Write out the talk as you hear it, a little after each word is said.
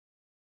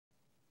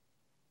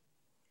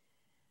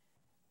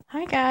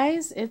Hi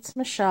guys, it's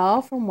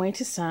Michelle from Way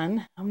to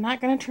Sun. I'm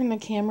not going to turn the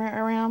camera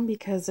around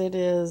because it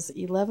is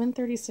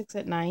 11:36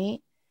 at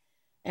night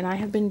and I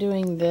have been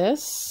doing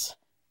this.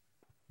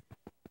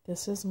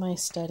 This is my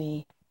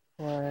study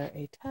for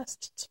a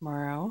test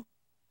tomorrow.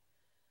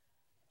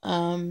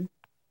 The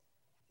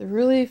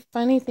really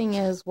funny thing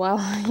is while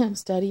I am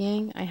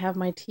studying, I have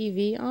my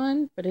TV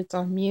on, but it's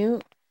on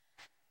mute.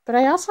 But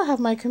I also have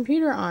my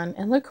computer on,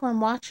 and look who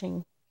I'm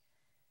watching.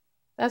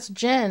 That's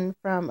Jen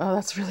from, oh,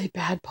 that's really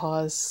bad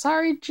pause.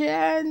 Sorry,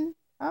 Jen.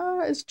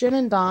 Oh, it's Jen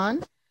and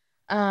Dawn.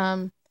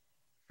 From,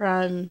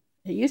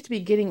 it used to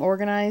be Getting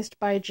Organized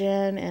by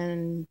Jen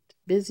and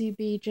Busy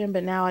Bee Jen,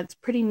 but now it's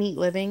Pretty Neat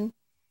Living.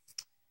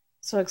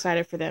 So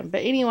excited for them.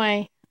 But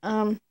anyway,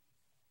 I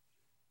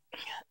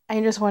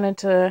just wanted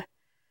to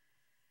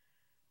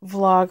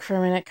vlog for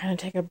a minute, kind of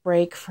take a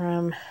break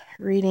from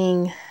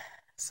reading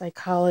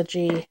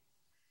psychology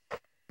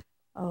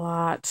a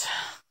lot.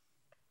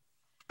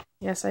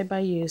 Yes, I buy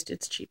used.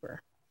 It's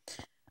cheaper.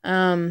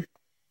 And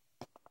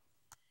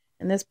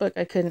this book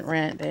I couldn't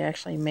rent. They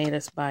actually made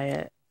us buy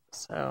it.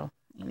 So,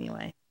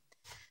 anyway.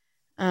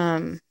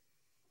 Yeah,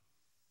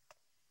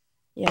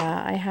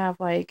 I have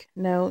like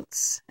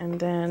notes and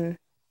then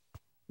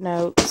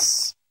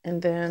notes and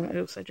then,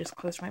 oops, I just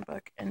closed my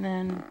book. And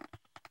then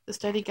the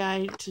study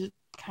guide to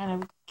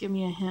kind of give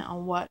me a hint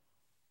on what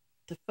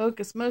to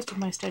focus most of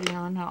my study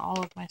on, not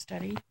all of my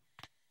study.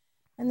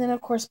 And then,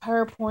 of course,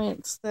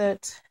 PowerPoints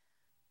that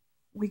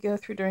we go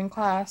through during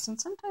class. And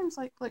sometimes,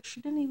 like, look,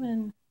 she didn't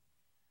even...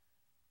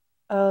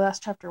 Oh, that's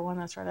chapter 1.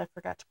 That's right. I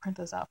forgot to print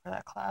those out for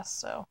that class.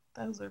 So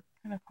those are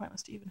kind of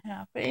pointless to even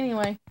have. But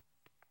anyway.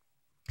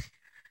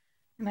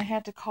 And I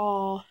had to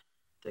call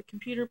the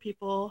computer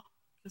people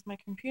because my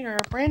computer,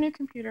 a brand new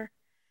computer,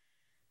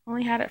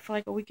 only had it for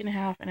like a week and a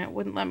half and it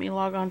wouldn't let me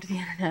log on to the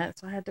internet.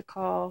 So I had to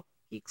call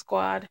Geek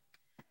Squad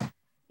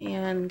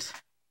and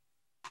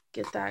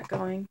get that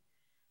going.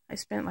 I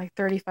spent like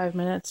 35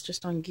 minutes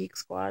just on Geek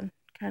Squad.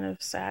 Kind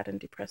of sad and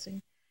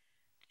depressing.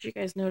 Did you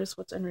guys notice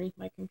what's underneath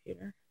my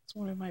computer? It's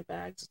one of my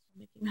bags. It's a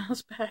Mickey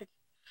Mouse bag.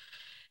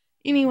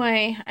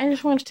 Anyway, I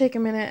just wanted to take a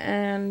minute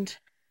and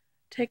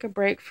take a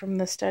break from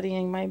the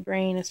studying. My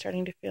brain is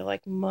starting to feel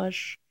like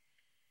mush.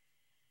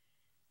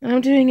 And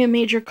I'm doing a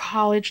major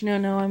college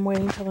no-no. I'm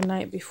waiting till the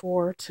night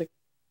before to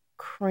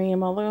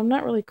cram, although I'm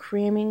not really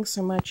cramming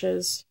so much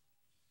as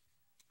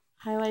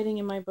highlighting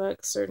in my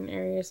book certain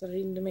areas that I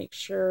need to make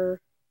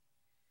sure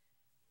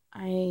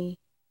I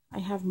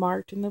have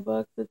marked in the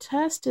book. The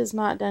test is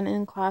not done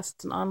in class.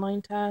 It's an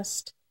online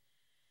test.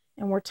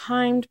 And we're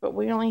timed, but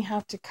we only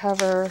have to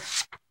cover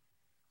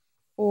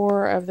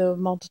 4 of the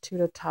multitude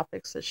of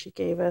topics that she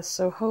gave us.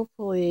 So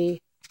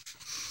hopefully,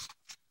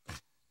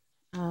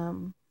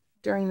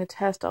 during the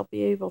test, I'll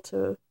be able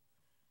to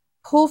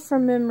pull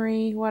from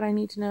memory what I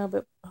need to know,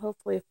 but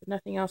hopefully, if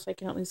nothing else, I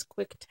can at least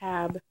quick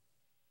tab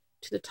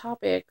to the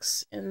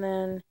topics and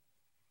then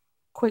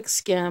quick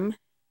skim,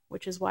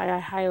 which is why I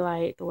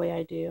highlight the way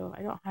I do.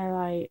 I don't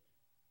highlight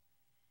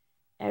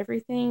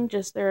everything,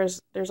 just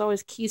there's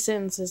always key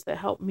sentences that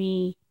help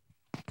me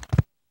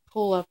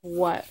pull up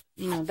what,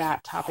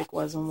 that topic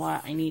was and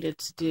what I needed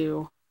to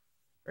do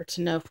or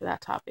to know for that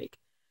topic.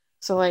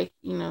 So like,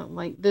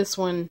 like this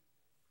one,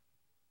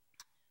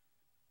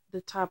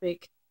 the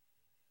topic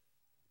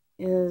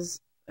is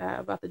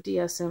about the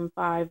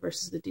DSM-5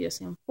 versus the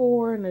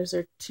DSM-4, and there's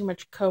too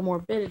much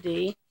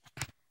comorbidity,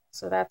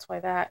 so that's why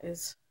that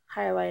is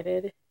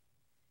highlighted.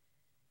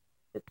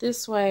 But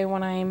this way,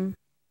 when I'm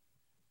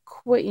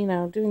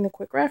doing the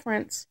quick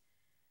reference,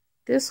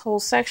 this whole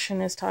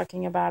section is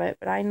talking about it,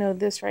 but I know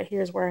this right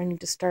here is where I need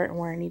to start and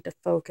where I need to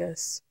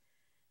focus.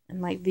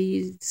 And like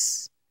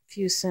these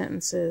few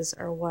sentences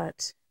are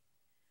what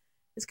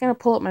is going to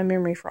pull up my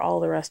memory for all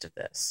the rest of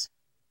this.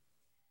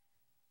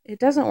 It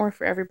doesn't work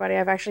for everybody.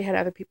 I've actually had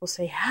other people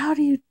say, how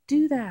do you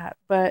do that?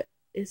 But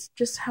it's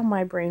just how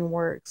my brain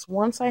works.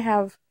 Once I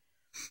have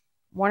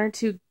 1 or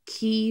 2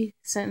 key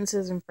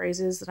sentences and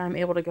phrases that I'm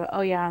able to go,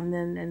 oh yeah, and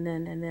then.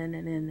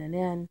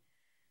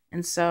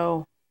 And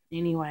so,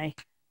 anyway,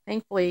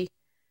 thankfully,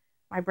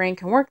 my brain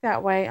can work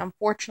that way.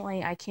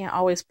 Unfortunately, I can't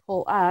always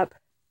pull up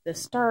the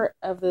start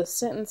of the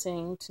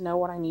sentencing to know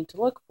what I need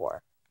to look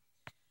for.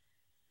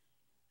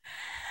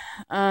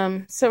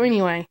 So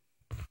anyway,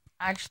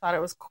 I just thought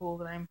it was cool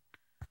that I'm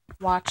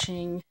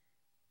watching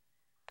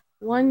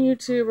one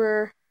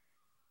YouTuber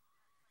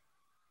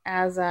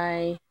as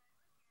I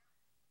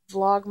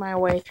vlog my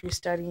way through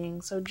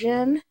studying. So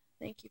Jen,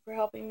 thank you for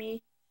helping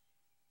me.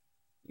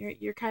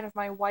 You're kind of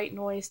my white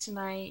noise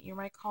tonight. You're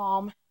my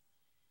calm.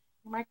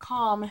 You're my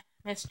calm,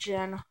 Miss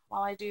Jen,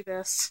 while I do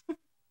this. It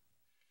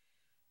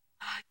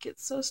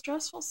gets so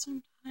stressful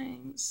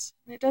sometimes.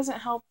 And it doesn't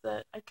help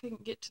that I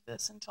couldn't get to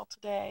this until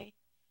today.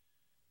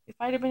 If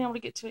I'd have been able to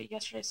get to it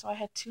yesterday, so I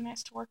had 2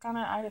 nights to work on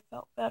it, I'd have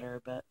felt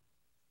better, but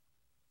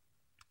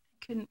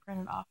I couldn't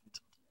print it off until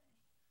today.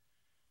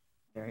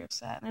 Very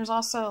upset. And there's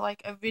also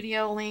like a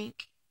video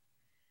link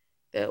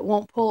that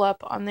won't pull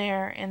up on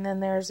there, and then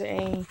there's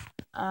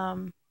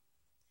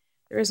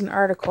there is an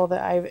article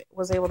that I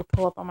was able to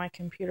pull up on my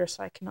computer,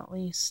 so I can at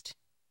least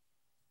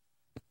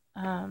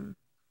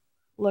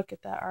look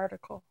at that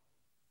article.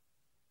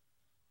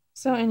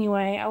 So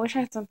anyway, I wish I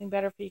had something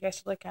better for you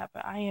guys to look at,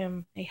 but I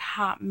am a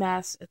hot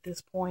mess at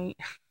this point.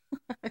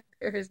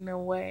 There is no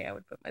way I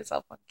would put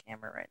myself on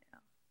camera right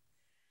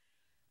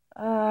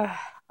now.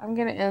 I'm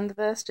going to end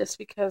this just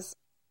because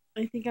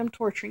I think I'm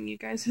torturing you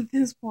guys at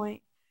this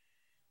point.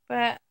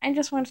 But I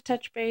just wanted to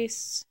touch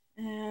base,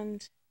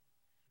 and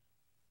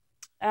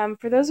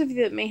for those of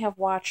you that may have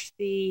watched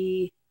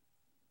the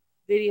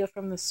video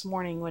from this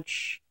morning,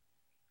 which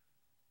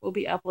will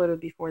be uploaded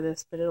before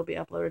this, but it'll be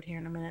uploaded here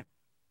in a minute.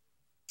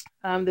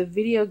 The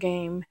video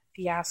game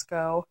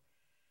fiasco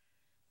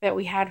that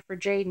we had for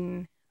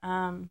Jaden.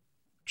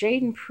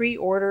 Jaden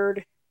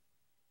pre-ordered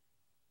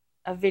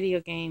a video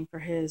game for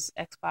his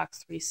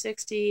Xbox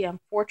 360.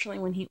 Unfortunately,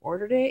 when he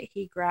ordered it,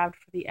 he grabbed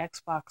for the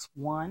Xbox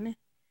One,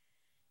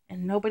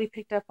 and nobody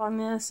picked up on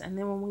this. And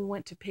then when we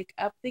went to pick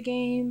up the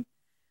game,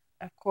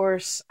 of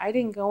course, I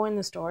didn't go in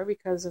the store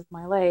because of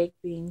my leg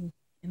being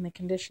in the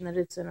condition that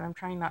it's in. I'm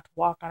trying not to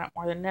walk on it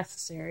more than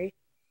necessary.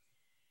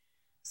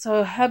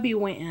 So hubby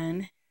went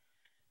in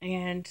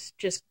and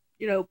just,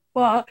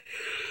 bought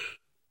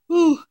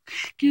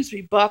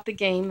the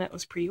game that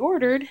was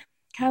pre-ordered,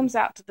 comes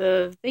out to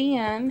the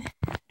van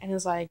and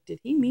is like, did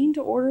he mean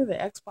to order the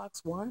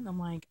Xbox One? I'm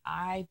like,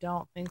 I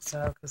don't think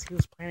so, because he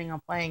was planning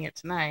on playing it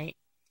tonight.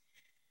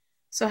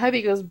 So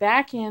hubby goes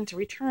back in to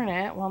return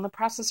it. Well, in the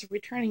process of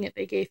returning it,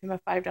 they gave him a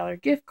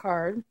 $5 gift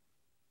card.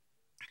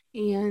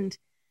 And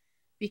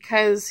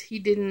because he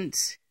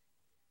didn't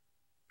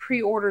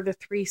pre-order the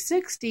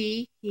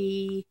 360,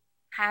 he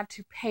had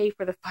to pay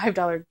for the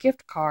 $5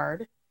 gift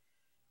card,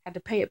 had to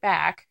pay it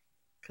back,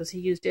 because he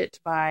used it to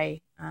buy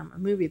a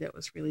movie that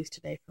was released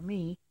today for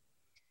me.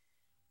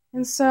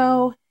 And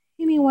so,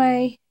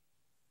 anyway,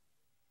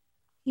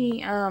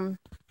 I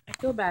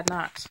feel bad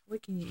not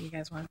looking at you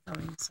guys while I'm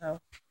filming, so,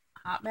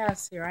 hot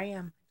mess, here I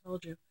am, I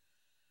told you.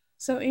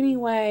 So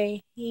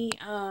anyway, he,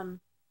 got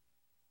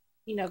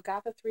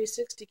the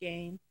 360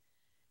 game,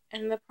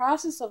 and in the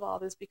process of all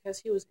this, because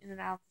he was in and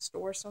out of the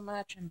store so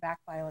much and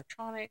backed by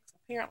electronics,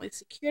 apparently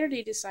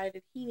security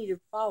decided he needed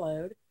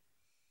followed.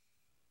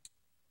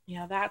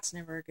 That's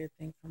never a good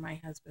thing for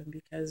my husband,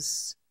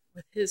 because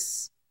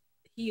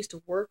he used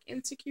to work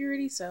in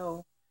security,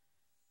 so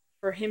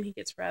for him, he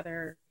gets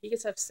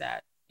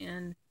upset,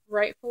 and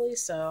rightfully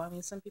so. I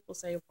mean, some people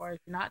say, well, if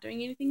you're not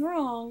doing anything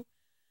wrong,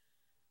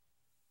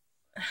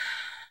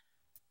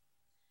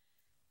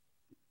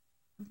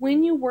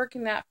 when you work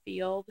in that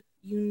field,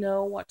 you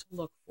know what to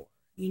look for.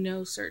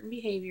 Certain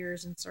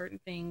behaviors and certain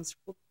things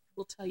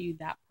will tell you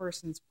that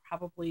person's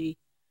probably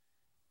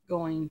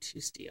going to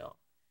steal.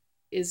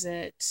 Is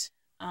it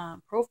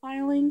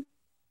profiling?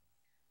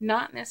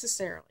 Not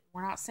necessarily.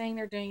 We're not saying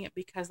they're doing it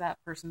because that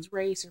person's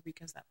race or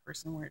because that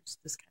person wears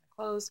this kind of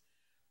clothes.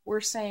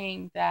 We're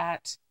saying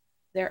that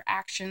their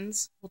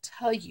actions will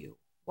tell you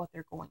what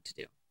they're going to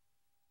do.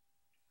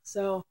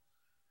 So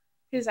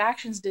his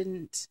actions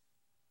didn't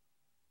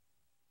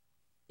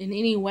in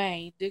any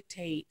way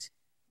dictate,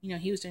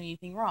 he was doing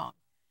anything wrong.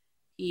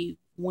 He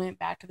went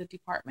back to the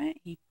department.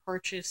 He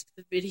purchased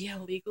the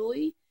video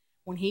legally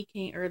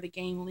the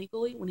game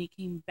legally. When he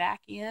came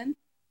back in,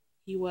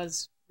 he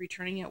was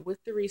returning it with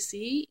the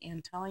receipt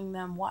and telling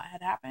them what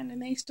had happened, and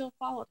they still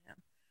followed him.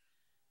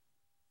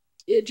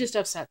 It just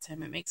upsets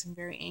him. It makes him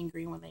very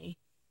angry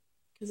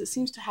because it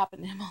seems to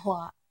happen to him a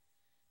lot.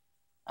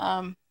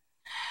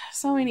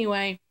 So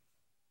anyway,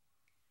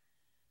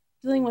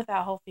 dealing with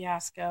that whole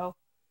fiasco,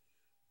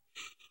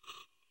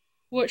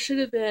 what should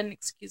have been,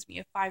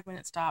 a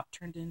 5-minute stop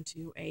turned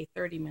into a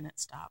 30-minute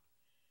stop.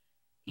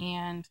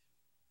 And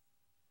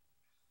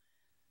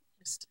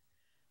just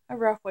a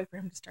rough way for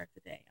him to start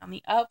the day. On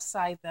the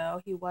upside,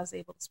 though, he was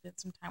able to spend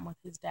some time with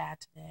his dad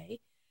today.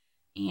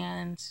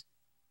 And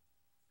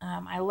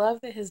I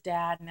love that his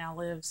dad now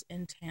lives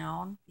in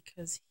town,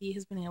 because he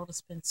has been able to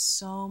spend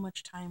so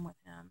much time with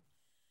him.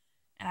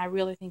 And I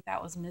really think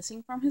that was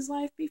missing from his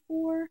life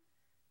before.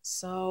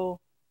 So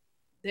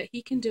that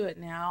he can do it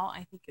now,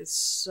 I think, is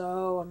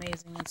so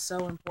amazing and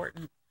so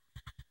important.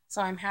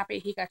 So I'm happy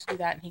he got to do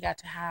that, and he got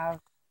to have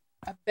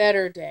a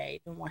better day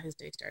than what his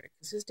day started,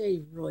 because his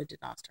day really did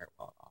not start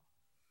well at all.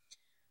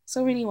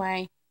 So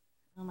anyway,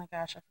 oh my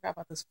gosh, I forgot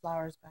about those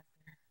flowers back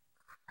there.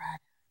 Crud, I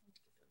need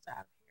to get those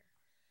out of here.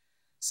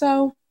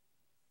 So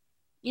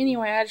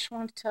anyway, I just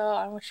wanted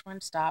to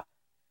stop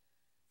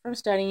from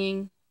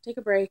studying, take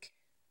a break,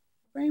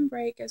 brain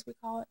break as we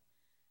call it,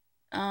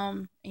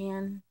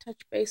 and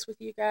touch base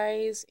with you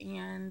guys,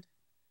 and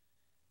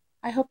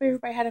I hope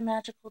everybody had a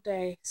magical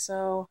day.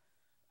 So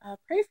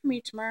pray for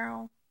me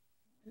tomorrow,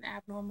 an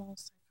abnormal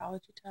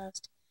psychology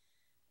test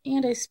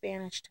and a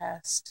Spanish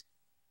test.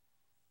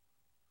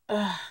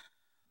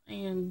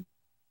 And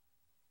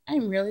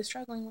I'm really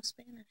struggling with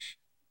Spanish.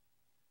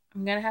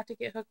 I'm going to have to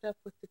get hooked up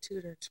with the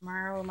tutor.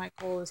 Tomorrow my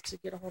goal is to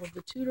get a hold of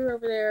the tutor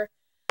over there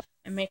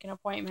and make an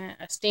appointment,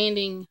 a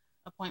standing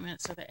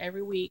appointment, so that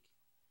every week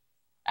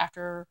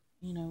after,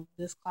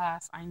 this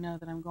class, I know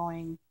that I'm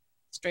going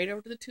straight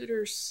over to the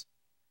tutor's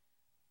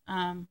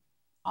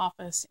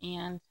office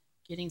and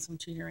getting some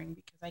tutoring,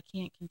 because I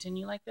can't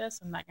continue like this.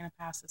 I'm not going to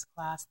pass this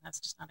class, and that's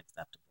just not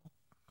acceptable.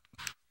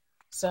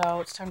 So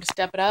it's time to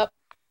step it up.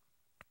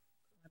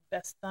 Put my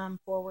best thumb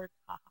forward.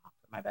 Put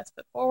my best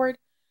foot forward.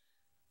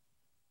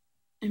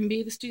 And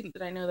be the student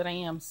that I know that I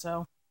am.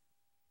 So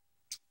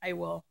I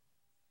will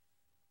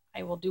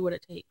do what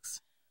it takes.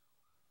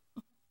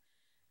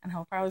 And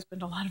I'll probably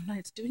spend a lot of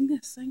nights doing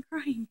this and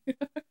crying.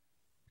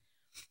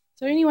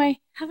 So anyway,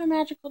 have a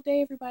magical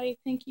day, everybody.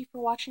 Thank you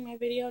for watching my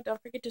video.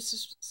 Don't forget to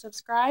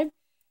subscribe.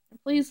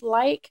 And please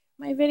like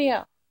my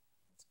video.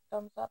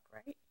 Thumbs up,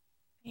 right?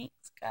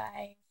 Thanks,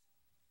 guys.